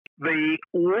The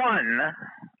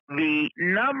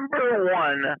number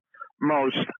one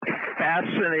most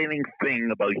fascinating thing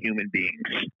about human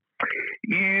beings.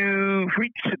 You've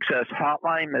reached Success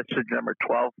Hotline, message number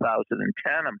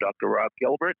 12,010. I'm Dr. Rob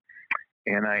Gilbert,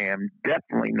 and I am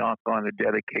definitely not going to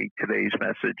dedicate today's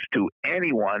message to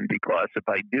anyone, because if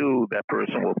I do, that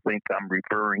person will think I'm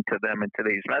referring to them in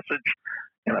today's message,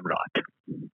 and I'm not.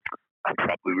 I'm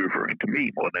probably referring to me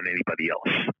more than anybody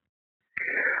else.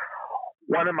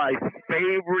 One of my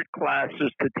favorite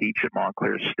classes to teach at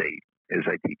Montclair State is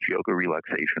I teach yoga,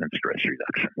 relaxation, and stress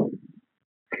reduction.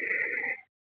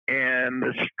 And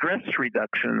the stress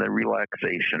reduction and the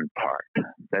relaxation part,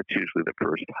 that's usually the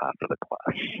first half of the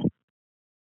class.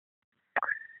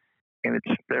 And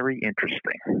it's very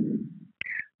interesting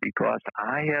because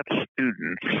I have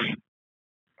students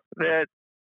that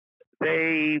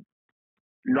they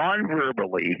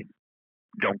non-verbally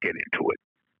don't get into it.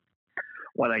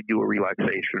 When I do a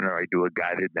relaxation or I do a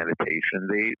guided meditation,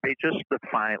 they just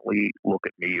defiantly look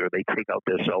at me, or they take out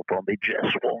their cell phone. They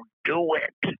just won't do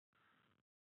it.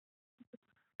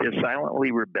 They're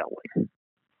silently rebelling.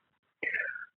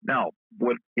 Now,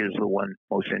 what is the one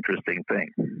most interesting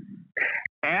thing?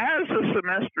 As the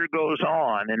semester goes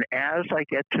on, and as I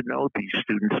get to know these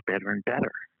students better and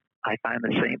better, I find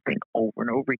the same thing over and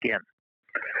over again.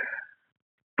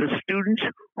 The students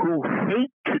who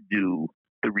hate to do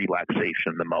the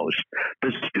relaxation the most,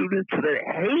 the students that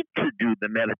hate to do the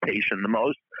meditation the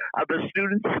most, are the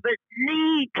students that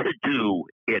need to do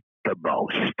it the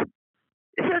most.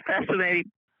 Isn't that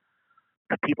fascinating?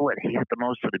 The people that hate it the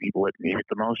most are the people that need it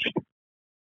the most.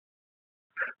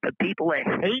 The people that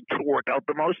hate to work out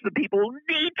the most, the people who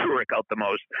need to work out the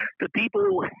most. The people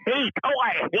who hate,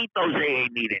 I hate those AA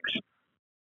meetings.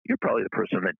 You're probably the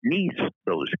person that needs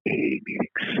those AA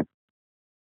meetings.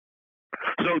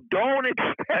 So don't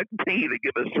expect me to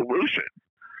give a solution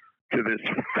to this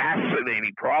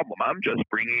fascinating problem. I'm just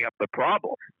bringing up the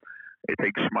problem. It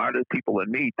takes smarter people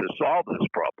than me to solve this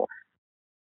problem.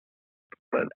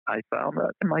 But I found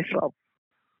that in myself,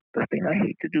 the thing I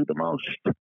hate to do the most.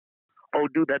 Oh,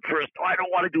 do that first. Oh, I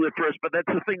don't want to do it first, but that's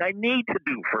the thing I need to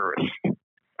do first.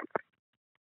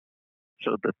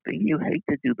 So the thing you hate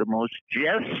to do the most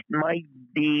just might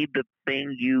be the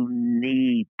thing you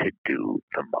need to do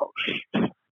the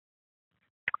most.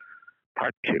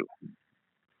 Part 2.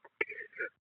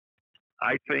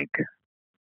 I think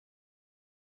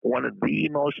one of the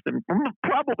most,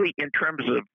 probably in terms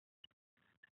of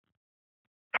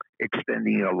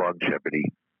extending your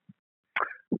longevity,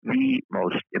 the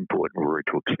most important word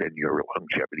to extend your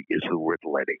longevity is the word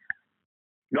letting.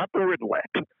 Not the word let.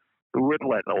 The word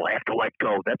let, I have to let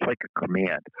go. That's like a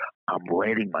command. I'm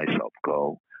letting myself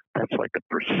go. That's like a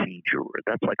procedure word.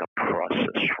 That's like a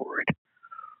process word.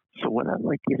 So what I'd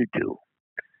like you to do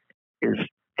is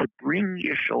to bring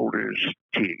your shoulders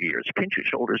to your ears. Pinch your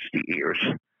shoulders to your ears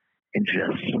and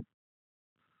just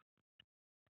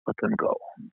let them go.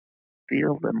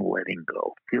 Feel them letting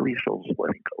go. Feel your shoulders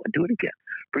letting go. And do it again.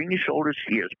 Bring your shoulders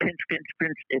to your ears. Pinch, pinch,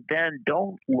 pinch. And then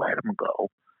don't let them go.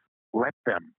 Let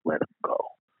them go.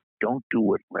 Don't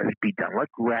do it. Let it be done.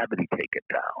 Let gravity take it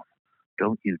down.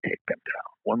 Don't you take them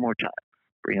down. One more time.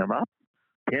 Bring them up,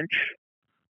 pinch,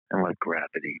 and let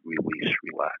gravity release,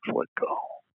 relax, let go.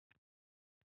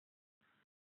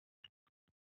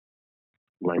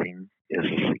 Letting is a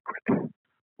secret.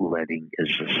 Letting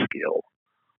is a skill.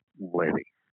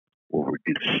 Letting will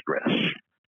reduce stress.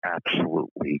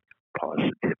 Absolutely,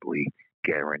 positively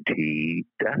guaranteed.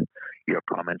 Your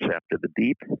comments after the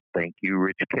beep. Thank you,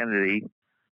 Rich Kennedy.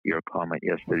 Your comment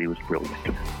yesterday was brilliant.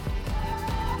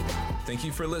 Thank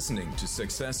you for listening to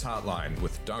Success Hotline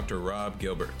with Dr. Rob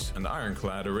Gilbert, an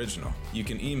Ironclad original. You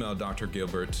can email Dr.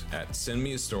 Gilbert at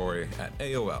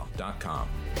sendmeastory@aol.com.